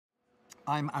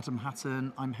I'm Adam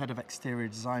Hatton, I'm Head of Exterior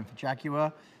Design for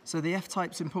Jaguar. So the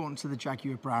F-Type's important to the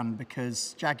Jaguar brand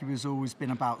because Jaguar's always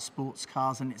been about sports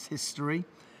cars and its history.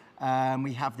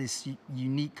 We have this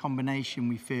unique combination,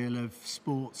 we feel, of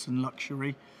sports and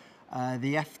luxury.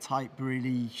 The F-Type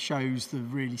really shows the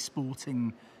really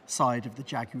sporting side of the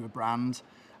Jaguar brand.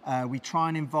 We try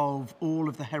and involve all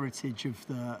of the heritage of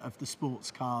the sports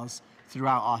cars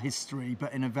throughout our history,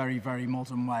 but in a very, very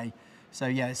modern way. So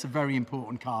yeah, it's a very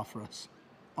important car for us.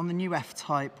 On the new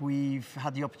F-Type, we've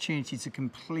had the opportunity to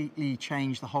completely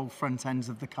change the whole front ends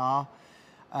of the car.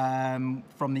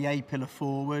 From the A-pillar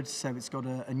forward, so it's got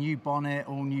a new bonnet,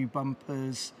 all new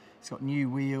bumpers, it's got new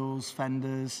wheels,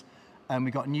 fenders, and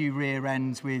we've got new rear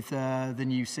ends with the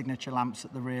new signature lamps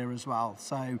at the rear as well.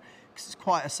 So it's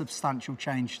quite a substantial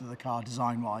change to the car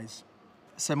design-wise.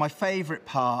 So my favourite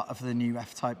part of the new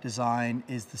F-Type design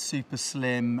is the super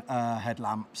slim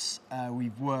headlamps.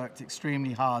 We've worked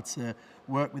extremely hard to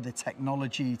work with the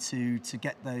technology to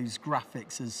get those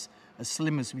graphics as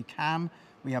slim as we can.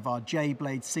 We have our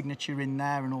J-Blade signature in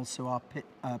there and also our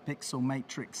Pixel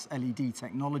Matrix LED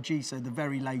technology, so the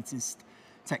very latest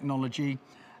technology.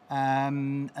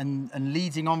 And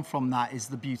leading on from that is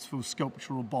the beautiful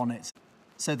sculptural bonnets.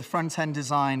 So the front end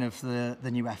design of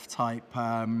the new F-Type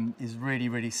is really,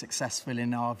 really successful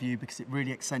in our view because it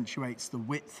really accentuates the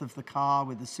width of the car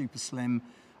with the super slim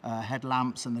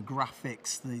headlamps and the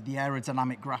graphics, the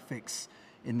aerodynamic graphics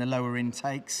in the lower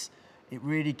intakes. It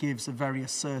really gives a very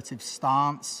assertive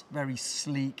stance, very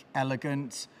sleek,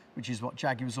 elegant, which is what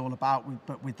Jaguar's all about,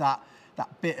 but with that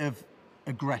bit of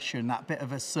aggression, that bit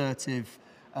of assertive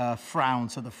frown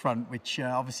to the front, which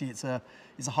obviously it's a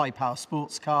high-power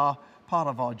sports car. Part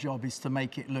of our job is to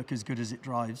make it look as good as it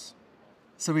drives.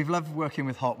 So we've loved working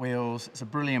with Hot Wheels. It's a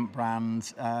brilliant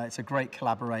brand. It's a great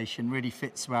collaboration, really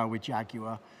fits well with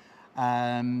Jaguar.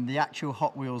 The actual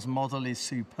Hot Wheels model is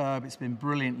superb. It's been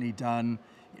brilliantly done.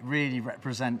 It really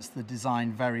represents the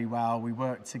design very well. We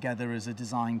worked together as a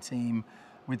design team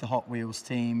with the Hot Wheels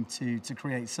team to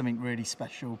create something really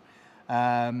special.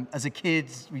 As a kid,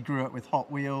 we grew up with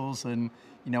Hot Wheels, and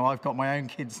I've got my own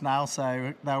kids now,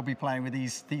 so they'll be playing with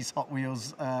these Hot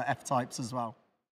Wheels F-Types as well.